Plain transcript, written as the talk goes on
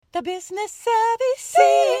a business savvy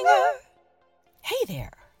singer. Hey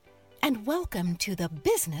there, and welcome to the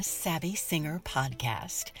Business Savvy Singer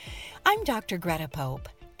podcast. I'm Dr. Greta Pope,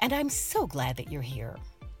 and I'm so glad that you're here.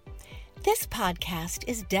 This podcast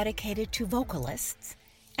is dedicated to vocalists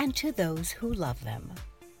and to those who love them.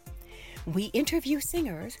 We interview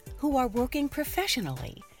singers who are working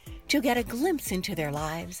professionally to get a glimpse into their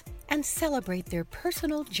lives and celebrate their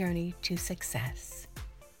personal journey to success.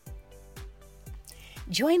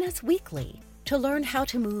 Join us weekly to learn how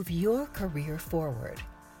to move your career forward.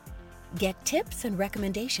 Get tips and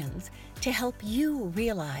recommendations to help you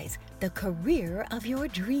realize the career of your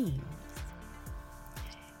dreams.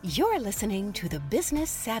 You're listening to the Business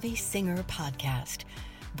Savvy Singer podcast,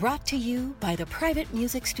 brought to you by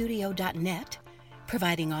theprivatemusicstudio.net,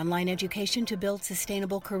 providing online education to build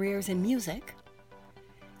sustainable careers in music.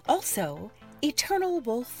 Also, Eternal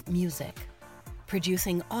Wolf Music,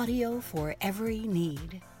 producing audio for every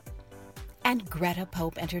need. And Greta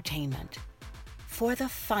Pope Entertainment, for the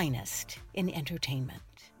finest in entertainment.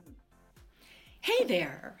 Hey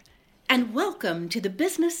there, and welcome to the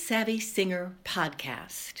Business Savvy Singer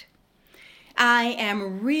podcast. I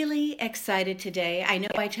am really excited today. I know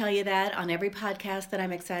I tell you that on every podcast that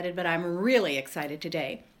I'm excited, but I'm really excited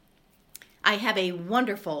today. I have a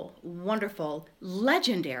wonderful, wonderful,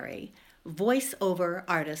 legendary voiceover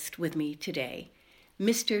artist with me today,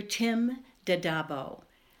 Mr. Tim Dadabo.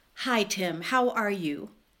 Hi, Tim. How are you?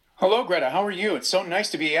 Hello, Greta. How are you? It's so nice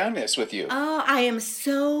to be on this with you. Oh, I am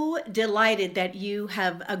so delighted that you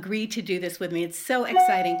have agreed to do this with me. It's so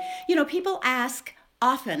exciting. You know, people ask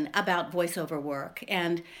often about voiceover work,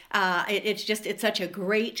 and it's such a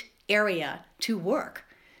great area to work.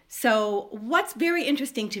 So what's very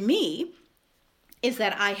interesting to me is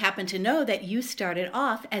that I happen to know that you started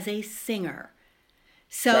off as a singer.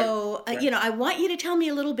 So, Right. I want you to tell me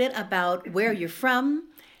a little bit about where you're from,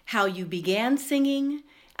 how you began singing,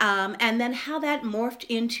 and then how that morphed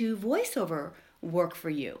into voiceover work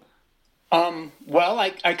for you. Well,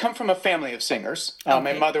 I come from a family of singers. My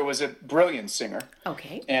Okay. mother was a brilliant singer.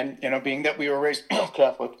 Okay. And, being that we were raised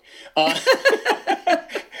Catholic,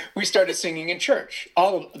 we started singing in church.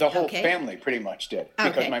 The whole Okay. family pretty much did,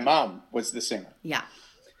 because Okay. my mom was the singer. Yeah.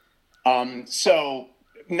 So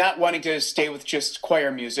not wanting to stay with just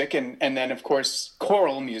choir music and then, of course,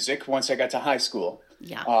 choral music once I got to high school.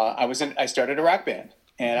 Yeah. I started a rock band,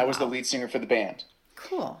 and I was the Wow. lead singer for the band.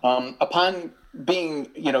 Cool. Upon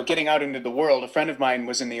getting out into the world, a friend of mine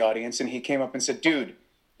was in the audience, and he came up and said, "Dude,"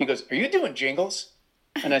 he goes, "are you doing jingles?"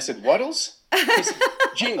 And I said, "What'ls?" He said,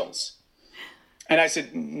 "Jingles." And I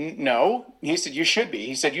said, "No." He said, "You should be."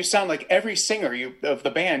 He said, "You sound like every singer of the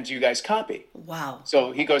band you guys copy." Wow.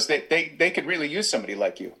 So he goes, they could really use somebody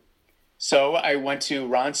like you. So I went to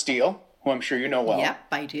Ron Steele, who I'm sure you know well. Yep,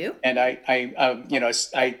 I do. And I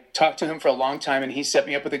talked to him for a long time, and he set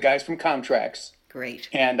me up with the guys from Comtrax. Great.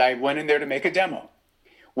 And I went in there to make a demo.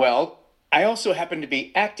 Well, I also happened to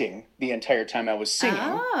be acting the entire time I was singing.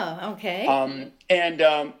 Oh, okay.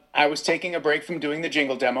 I was taking a break from doing the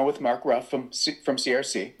jingle demo with Mark Ruff from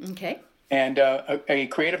CRC. Okay. And a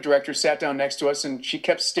creative director sat down next to us, and she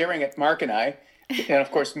kept staring at Mark and I. And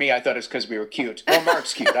of course, me, I thought it was because we were cute. Well,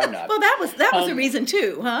 Mark's cute. I'm not. Well, that was a reason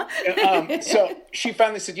too, huh? So she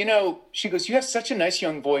finally said, she goes, "You have such a nice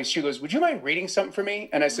young voice." She goes, "Would you mind reading something for me?"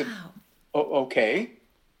 And I said, Wow. "Oh, okay."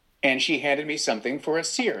 And she handed me something for a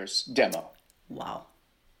Sears demo. Wow.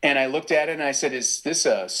 And I looked at it and I said, "Is this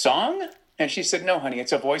a song?" And she said, "No, honey,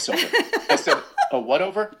 it's a voiceover." I said, "A what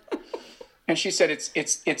over?" And she said, it's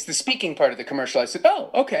the speaking part of the commercial." I said, "Oh,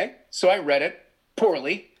 okay." So I read it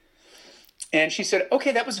poorly. And she said,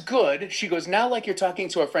 "Okay, that was good." She goes, "Now like you're talking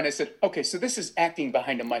to a friend." I said, "Okay, so this is acting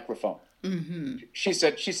behind a microphone." Mm-hmm. She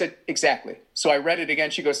said, "Exactly." So I read it again.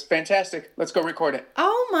 She goes, "Fantastic. Let's go record it."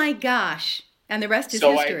 Oh my gosh. And the rest is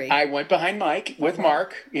So history. I went behind Mike with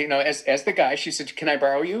Mark, as the guy. She said, "Can I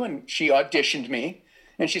borrow you?" And she auditioned me.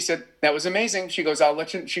 And she said, "That was amazing." She goes, "I'll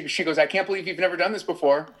let you." She goes, "I can't believe you've never done this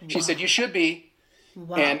before." She said, "You should be."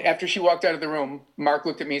 Wow. And after she walked out of the room, Mark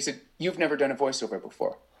looked at me and said, "You've never done a voiceover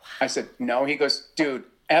before." I said, "No." He goes, "Dude,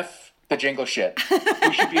 F the jingle shit.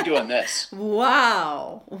 You should be doing this."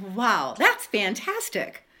 Wow. Wow. That's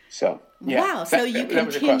fantastic. So, yeah. Wow. So you that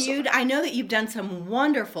was a continued. crossover. I know that you've done some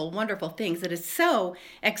wonderful, wonderful things. It is so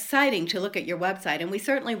exciting to look at your website. And we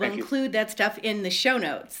certainly will Thank you. include that stuff in the show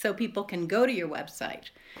notes so people can go to your website.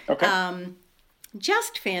 Okay.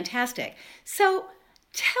 Just fantastic. So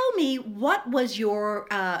tell me, what was your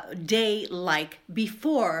day like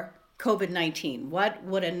before COVID-19? What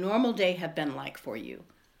would a normal day have been like for you?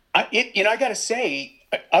 I got to say,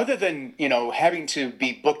 other than, having to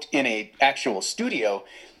be booked in a actual studio,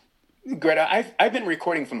 Greta, I've been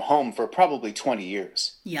recording from home for probably 20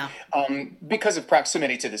 years. Yeah. Because of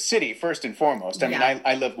proximity to the city, first and foremost. I mean,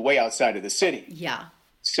 I live way outside of the city. Yeah.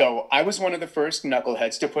 So I was one of the first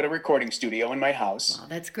knuckleheads to put a recording studio in my house. Wow,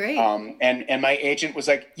 that's great. And my agent was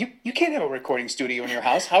like, you can't have a recording studio in your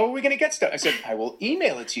house. How are we going to get stuff? I said, I will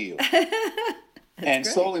email it to you. And great.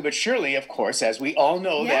 Slowly but surely, of course, as we all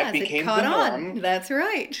know, that became the norm. That's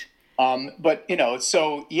right. But,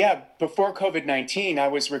 before COVID-19, I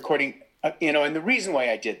was recording, and the reason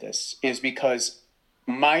why I did this is because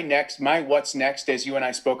my what's next, as you and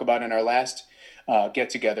I spoke about in our last get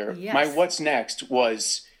together, my what's next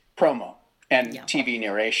was promo and TV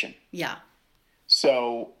narration. Yeah.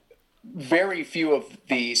 So very few of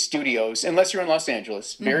the studios, unless you're in Los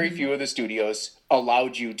Angeles, very few of the studios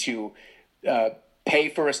allowed you to pay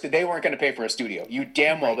for they weren't going to pay for a studio. You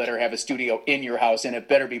damn well better have a studio in your house, and it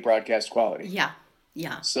better be broadcast quality. Yeah.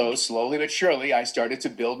 Yeah. So slowly but surely, I started to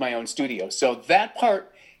build my own studio. So that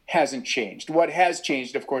part hasn't changed. What has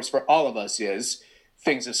changed, of course, for all of us is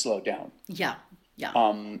things have slowed down. Yeah. Yeah.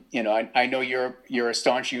 I know you're a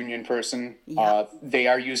staunch union person. Yeah. They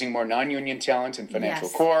are using more non-union talent and financial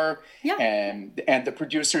core. Yeah. And the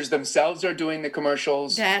producers themselves are doing the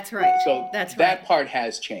commercials. That's right. So that part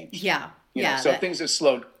has changed. Yeah. So things have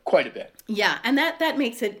slowed quite a bit. Yeah, and that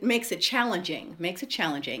makes it challenging.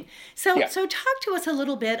 So talk to us a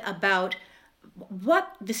little bit about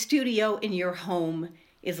what the studio in your home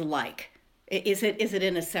is like. Is it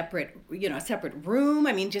in a separate room?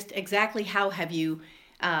 I mean, just exactly how have you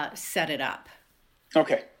set it up?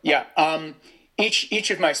 Okay. Yeah. Each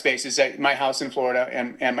of my spaces, my house in Florida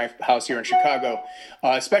and my house here in Chicago,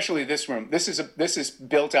 especially this room, this is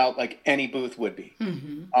built out like any booth would be.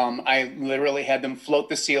 Mm-hmm. I literally had them float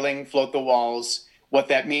the ceiling, float the walls. What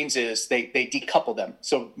that means is they decouple them,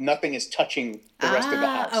 so nothing is touching the rest of the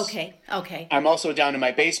house. Okay. I'm also down in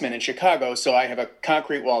my basement in Chicago, so I have a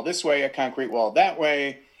concrete wall this way, a concrete wall that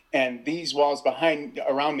way, and these walls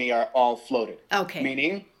around me are all floated. Okay.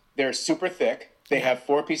 Meaning they're super thick. They have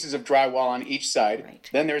 4 pieces of drywall on each side. Right.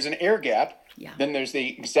 Then there's an air gap. Yeah. Then there's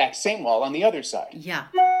the exact same wall on the other side. Yeah.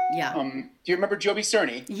 Yeah. Do you remember Joby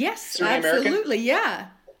Cerny? Yes, Cerny absolutely. American? Yeah.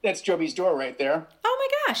 That's Joby's door right there. Oh my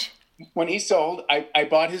gosh. When he sold, I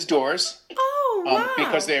bought his doors. Oh, wow.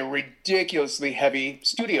 Because they're ridiculously heavy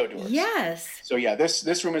studio doors. Yes. So yeah,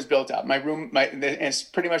 this room is built out. My room, it's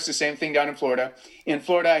pretty much the same thing down in Florida. In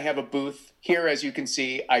Florida, I have a booth. Here, as you can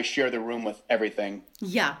see, I share the room with everything.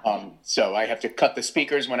 Yeah. So I have to cut the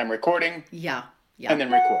speakers when I'm recording. Yeah. Yeah. And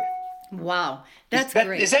then record. Wow. That's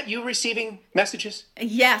great. Is that you receiving messages?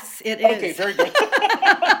 Yes, it is. Okay, very good.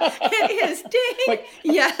 It is. Ding. Like,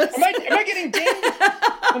 yes. Am I getting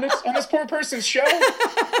dinged on this poor person's show?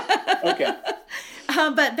 Okay.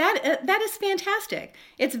 But that is fantastic.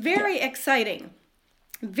 It's very exciting.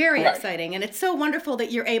 Very exciting. And it's so wonderful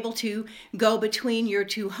that you're able to go between your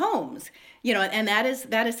two homes. And that is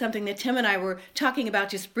something that Tim and I were talking about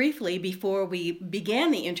just briefly before we began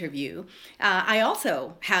the interview. I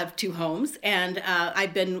also have 2 homes, and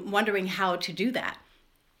I've been wondering how to do that.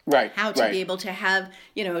 Right. How to be able to have,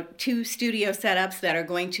 2 studio setups that are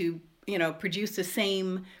going to, produce the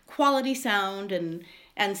same quality sound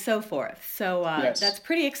and so forth. So that's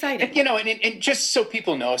pretty exciting. And just so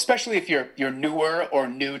people know, especially if you're newer or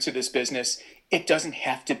new to this business, it doesn't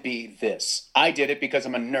have to be this. I did it because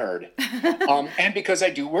I'm a nerd, and because I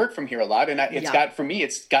do work from here a lot, and it's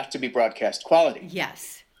got to be broadcast quality.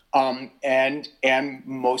 Yes. And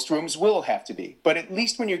most rooms will have to be, but at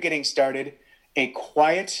least when you're getting started, a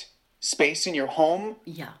quiet space in your home,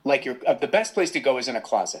 like the best place to go is in a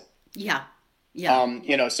closet. Yeah.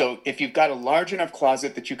 Yeah. So if you've got a large enough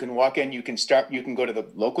closet that you can walk in, you can go to the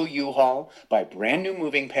local U-Haul, buy brand new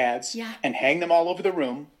moving pads, and hang them all over the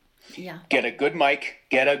room. Yeah. Get a good mic.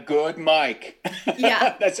 Yeah.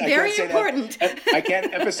 That's very important. I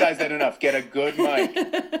can't emphasize that enough. Get a good mic.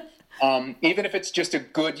 Even if it's just a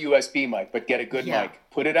good USB mic, but get a good mic.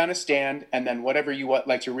 Put it on a stand, and then whatever you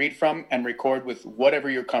like to read from, and record with whatever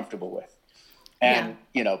you're comfortable with. And,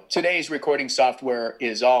 today's recording software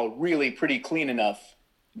is all really pretty clean enough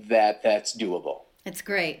that that's doable. It's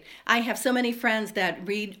great. I have so many friends that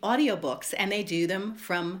read audiobooks, and they do them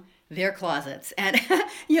from their closets. And,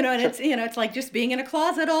 it's like just being in a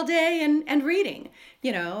closet all day and reading,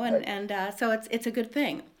 so it's a good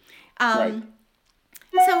thing.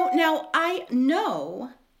 So now I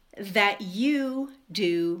know that you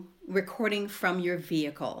do recording from your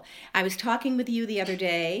vehicle. I was talking with you the other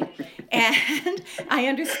day, and I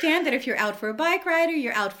understand that if you're out for a bike ride or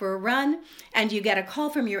you're out for a run and you get a call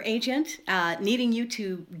from your agent needing you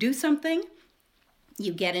to do something,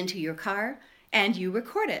 you get into your car and you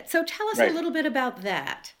record it. So tell us a little bit about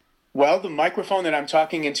that. Well, the microphone that I'm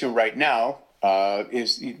talking into right now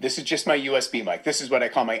is just my USB mic. This is what I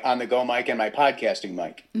call my on-the-go mic and my podcasting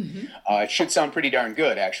mic. It should sound pretty darn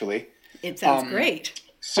good, actually. It sounds great.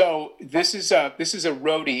 So this is a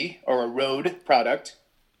Rode or a Rode product,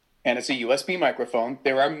 and it's a USB microphone.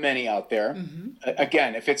 There are many out there.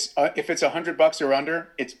 Again, if it's $100 or under,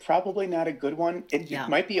 it's probably not a good one. It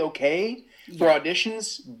might be okay for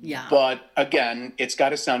auditions, but again, it's got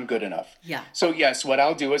to sound good enough. Yeah. So yes, what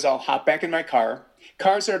I'll do is I'll hop back in my car.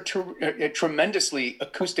 Cars are tremendously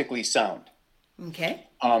acoustically sound. Okay.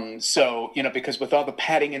 So, because with all the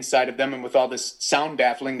padding inside of them and with all this sound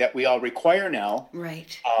baffling that we all require now,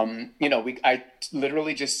 right. I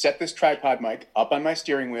literally just set this tripod mic up on my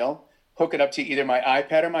steering wheel, hook it up to either my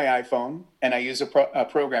iPad or my iPhone, and I use a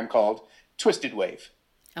program called Twisted Wave.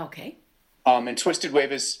 Okay. And Twisted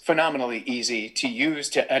Wave is phenomenally easy to use,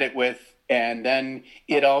 to edit with, and then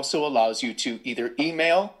it also allows you to either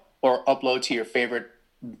email or upload to your favorite,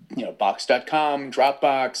 Box.com,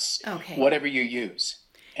 Dropbox, whatever you use,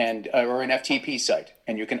 and or an FTP site,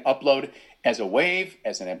 and you can upload as a wave,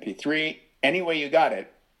 as an MP3, any way you got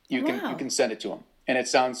it, you can send it to them, and it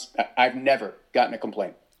sounds. I've never gotten a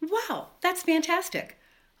complaint. Wow, that's fantastic.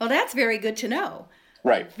 Well, that's very good to know.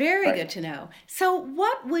 Right. Very good to know. So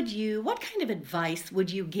what kind of advice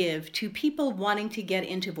would you give to people wanting to get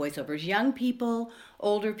into voiceovers? Young people,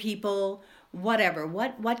 older people, whatever.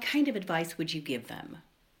 What kind of advice would you give them?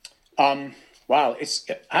 Wow. It's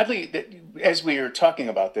oddly that as we are talking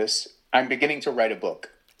about this, I'm beginning to write a book.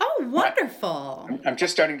 Oh, wonderful. I'm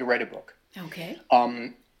just starting to write a book. Okay.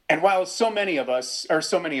 And while so many of us, or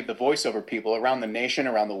so many of the voiceover people around the nation,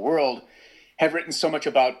 around the world, have written so much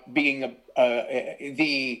about being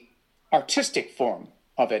the artistic form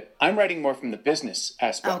of it, I'm writing more from the business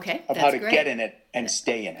aspect of how to get in it and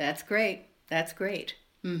stay in it. That's great. That's great.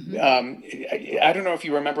 Mm-hmm. I don't know if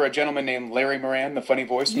you remember a gentleman named Larry Moran, the funny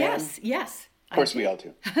voice man. Yes. Of course we all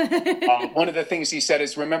do. One of the things he said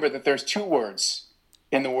is, remember that there's two words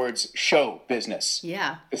in the words show business.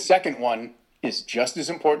 Yeah. The second one is just as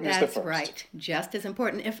important as the first. That's right. Just as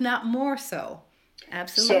important, if not more so.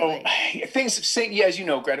 Absolutely. So things have, as you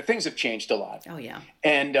know, Greta, things have changed a lot. Oh, yeah.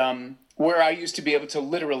 And where I used to be able to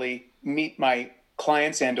literally meet my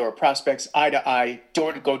clients and or prospects eye to eye,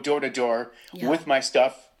 door to door with my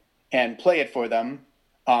stuff and play it for them,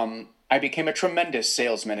 I became a tremendous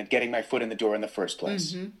salesman at getting my foot in the door in the first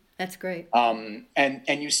place. Mm-hmm. That's great. And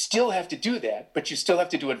you still have to do that, but you still have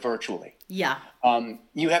to do it virtually. Yeah.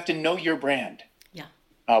 You have to know your brand. Yeah.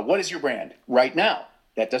 What is your brand right now?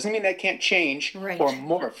 That doesn't mean that can't change or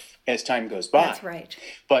morph as time goes by. That's right.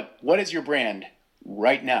 But what is your brand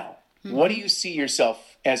right now? Mm-hmm. What do you see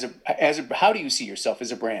yourself how do you see yourself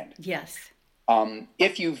as a brand? Yes.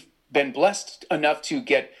 If you've been blessed enough to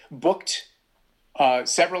get booked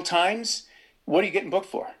several times, what are you getting booked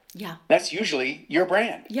for? Yeah. That's usually your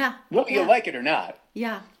brand. Yeah. Whether you like it or not.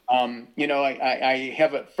 Yeah. I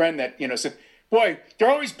have a friend that, said, boy,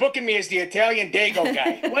 they're always booking me as the Italian Dago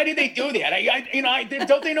guy. Why do they do that?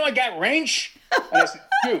 Don't they know I got range? And I said,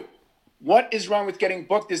 dude, what is wrong with getting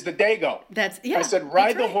booked as the Dago? I said,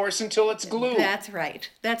 ride the horse until it's glued. That's right.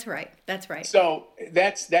 So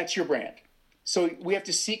that's your brand. So we have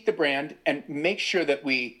to seek the brand and make sure that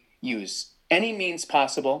we use any means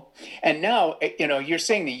possible. And now, you're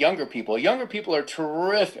saying the younger people are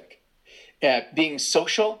terrific at being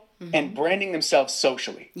social and branding themselves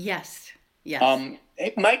socially. Yes.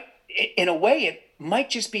 It might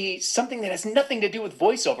just be something that has nothing to do with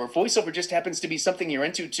voiceover. Voiceover just happens to be something you're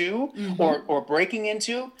into too, or breaking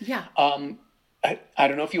into. Yeah. I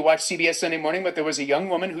don't know if you watch CBS Sunday Morning, but there was a young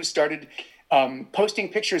woman who started posting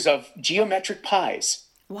pictures of geometric pies.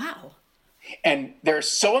 Wow. And they're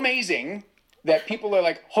so amazing that people are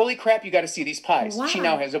like, holy crap, you got to see these pies. Wow. She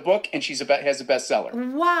now has a book and has a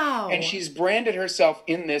bestseller. Wow. And she's branded herself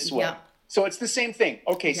in this way. Yeah. So it's the same thing.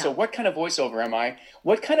 Okay, so what kind of voiceover am I?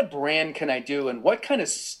 What kind of brand can I do? And what kind of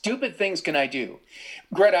stupid things can I do?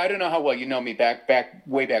 Greta, I don't know how well you know me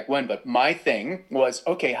way back when, but my thing was,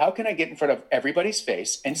 okay, how can I get in front of everybody's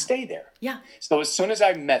face and stay there? Yeah. So as soon as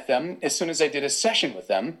I met them, as soon as I did a session with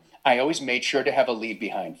them, I always made sure to have a leave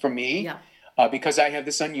behind. For me, because I have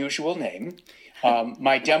this unusual name,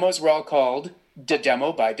 my demos were all called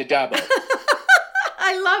Dadabo by Dadabo.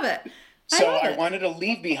 I love it. So I wanted a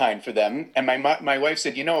leave behind for them. And my wife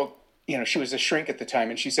said, she was a shrink at the time.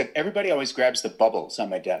 And she said, everybody always grabs the bubbles on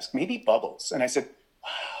my desk. Maybe bubbles. And I said, wow,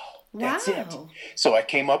 that's it. So I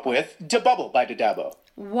came up with Dadabo by Dadabo.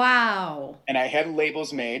 Wow. And I had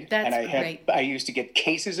labels made. I used to get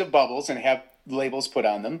cases of bubbles and have labels put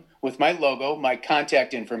on them with my logo, my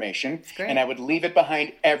contact information. And I would leave it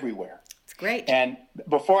behind everywhere. Great. And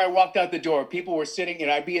before I walked out the door, people were sitting,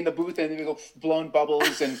 I'd be in the booth and they'd go blowing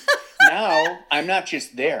bubbles. And now I'm not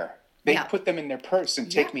just there. They put them in their purse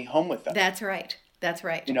and take me home with them. That's right. That's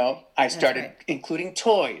right. I started including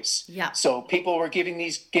toys. Yeah. So people were giving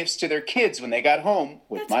these gifts to their kids when they got home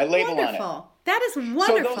with my label on it. That is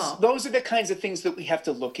wonderful. So those are the kinds of things that we have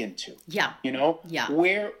to look into. Yeah. Yeah.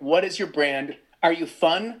 What is your brand? Are you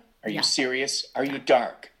fun? Are you serious? Are you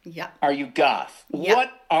dark? Yeah. Are you goth? Yeah.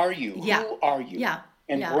 What are you? Yeah. Who are you? Yeah.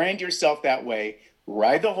 And brand yourself that way.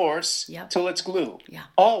 Ride the horse till it's glue. Yeah.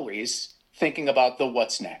 Always thinking about the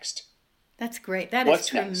what's next. That's great. That is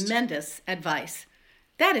tremendous advice.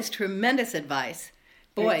 That is tremendous advice.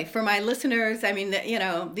 Boy, for my listeners, I mean,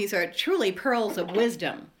 these are truly pearls of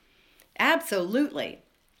wisdom. Absolutely.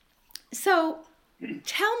 So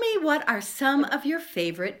tell me, what are some of your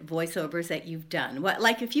favorite voiceovers that you've done?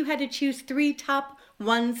 Like if you had to choose 3 top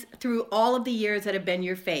ones through all of the years that have been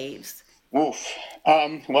your faves. Oof.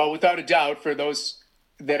 Well, without a doubt, for those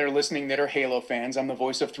that are listening that are Halo fans, I'm the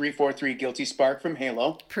voice of 343 Guilty Spark from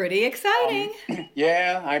Halo. Pretty exciting.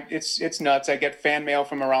 It's nuts. I get fan mail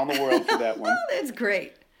from around the world for that one. Oh, that's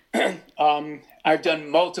great. I've done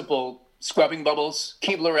multiple Scrubbing Bubbles,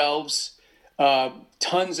 Keebler Elves,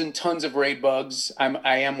 tons and tons of Raid Bugs.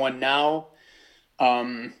 I am one now.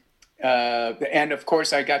 And of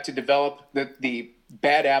course, I got to develop the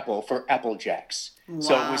Bad Apple for Apple Jacks. Wow.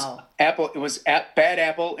 So it was Apple. It was Bad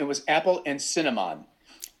Apple. It was Apple and Cinnamon.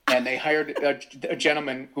 And they hired a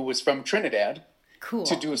gentleman who was from Trinidad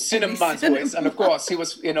to do Cinnamon's voice. And of course, he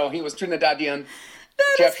was Trinidadian.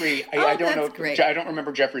 Jeffrey, I don't know. Great. I don't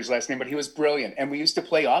remember Jeffrey's last name, but he was brilliant. And we used to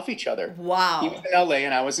play off each other. Wow. He was in LA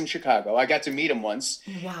and I was in Chicago. I got to meet him once.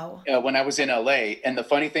 Wow. When I was in LA. And the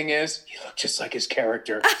funny thing is, he looked just like his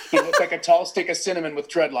character. He looked like a tall stick of cinnamon with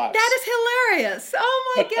dreadlocks. That is hilarious.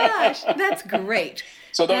 Oh my gosh. That's great.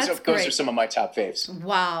 So those are some of my top faves.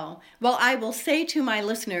 Wow. Well, I will say to my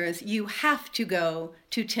listeners, you have to go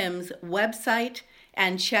to Tim's website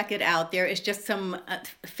and check it out. There is just some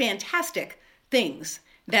fantastic things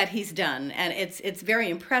that he's done, and it's very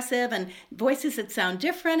impressive, and voices that sound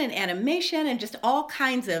different, and animation, and just all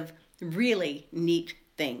kinds of really neat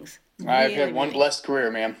things. I've had one blessed career,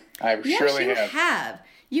 ma'am. I surely have.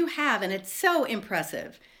 You have, and it's so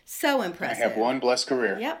impressive. So impressive. I have one blessed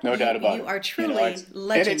career. Yep. No doubt about it. You are truly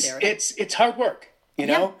legendary. It's hard work.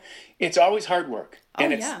 It's always hard work,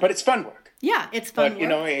 but it's fun work. Yeah, it's fun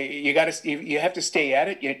work. You have to stay at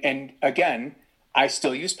it. And again, I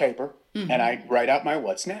still use paper, and I write out my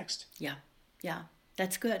what's next. Yeah,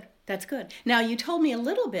 that's good. That's good. Now, you told me a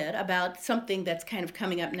little bit about something that's kind of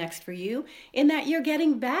coming up next for you, in that you're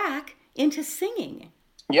getting back into singing.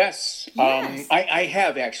 Yes. I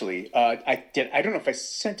have actually. I don't know if I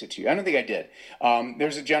sent it to you. I don't think I did.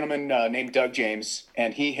 There's a gentleman named Doug James,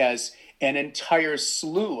 and he has an entire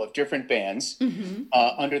slew of different bands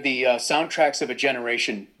under the Soundtracks of a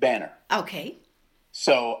Generation banner. Okay.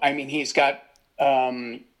 So, I mean, he's got,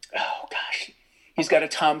 he's got a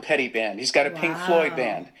Tom Petty band. He's got a Pink Floyd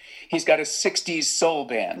band. He's got a 60s soul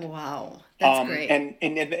band. Wow. That's great. And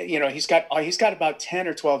he's got about 10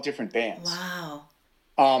 or 12 different bands. Wow.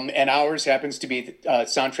 And ours happens to be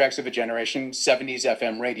Soundtracks of a Generation, 70s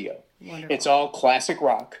FM radio. Wonderful. It's all classic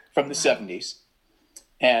rock from the 70s.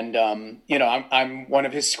 And, I'm one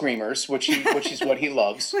of his screamers, which is what he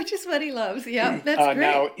loves. Which is what he loves, yeah. That's great.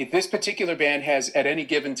 Now, if this particular band has, at any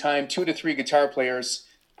given time, 2 to 3 guitar players,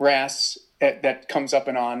 brass that comes up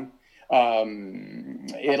and on.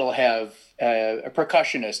 It'll have a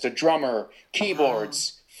percussionist, a drummer,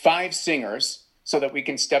 keyboards, 5 singers, so that we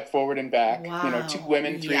can step forward and back. Wow. 2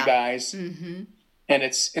 women, 3 guys, and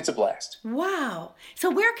it's a blast. Wow!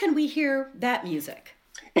 So where can we hear that music?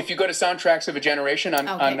 If you go to Soundtracks of a Generation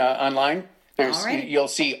online, you'll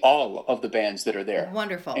see all of the bands that are there.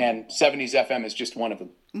 Wonderful. And 70s FM is just one of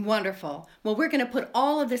them. Wonderful. Well, we're going to put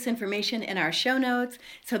all of this information in our show notes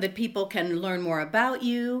so that people can learn more about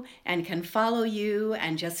you and can follow you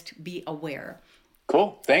and just be aware.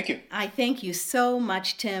 Cool. Thank you. I thank you so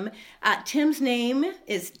much, Tim. Tim's name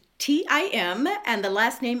is Tim, and the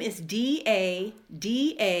last name is Dadabo.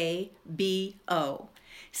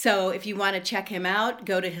 So if you want to check him out,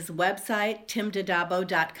 go to his website,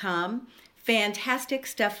 timdadabo.com. Fantastic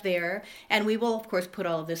stuff there. And we will, of course, put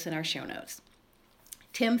all of this in our show notes.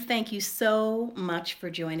 Tim, thank you so much for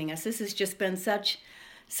joining us. This has just been such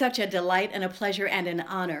a delight and a pleasure and an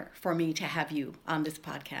honor for me to have you on this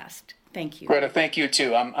podcast. Thank you. Greta, thank you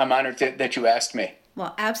too. I'm honored that you asked me.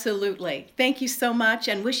 Well, absolutely. Thank you so much,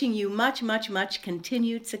 and wishing you much, much, much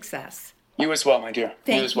continued success. You as well, my dear.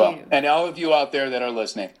 Thank you as well. you. And all of you out there that are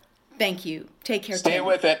listening. Thank you. Take care, Stay Tim.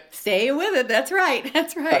 with it. Stay with it. That's right.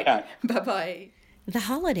 That's right. Bye. Bye-bye. The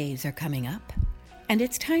holidays are coming up, and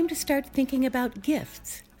it's time to start thinking about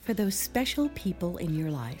gifts for those special people in your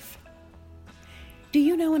life. Do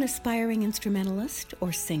you know an aspiring instrumentalist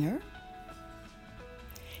or singer?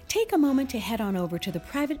 Take a moment to head on over to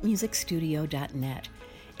theprivatemusicstudio.net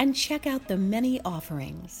and check out the many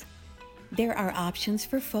offerings. There are options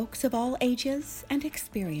for folks of all ages and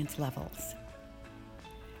experience levels.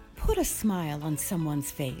 Put a smile on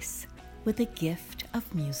someone's face with the gift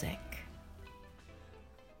of music.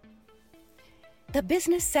 The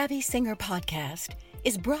Business Savvy Singer podcast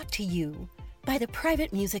is brought to you by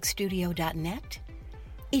theprivatemusicstudio.net,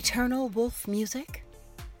 Eternal Wolf Music,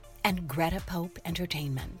 and Greta Pope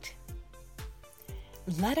Entertainment.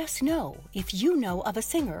 Let us know if you know of a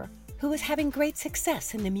singer who is having great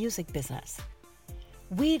success in the music business.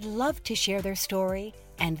 We'd love to share their story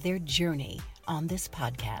and their journey on this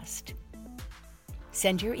podcast.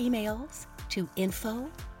 Send your emails to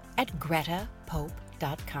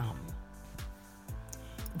info@gretapope.com.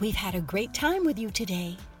 We've had a great time with you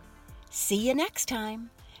today. See you next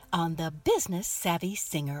time on the Business Savvy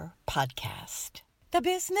Singer podcast. The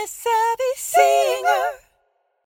Business Savvy Singer.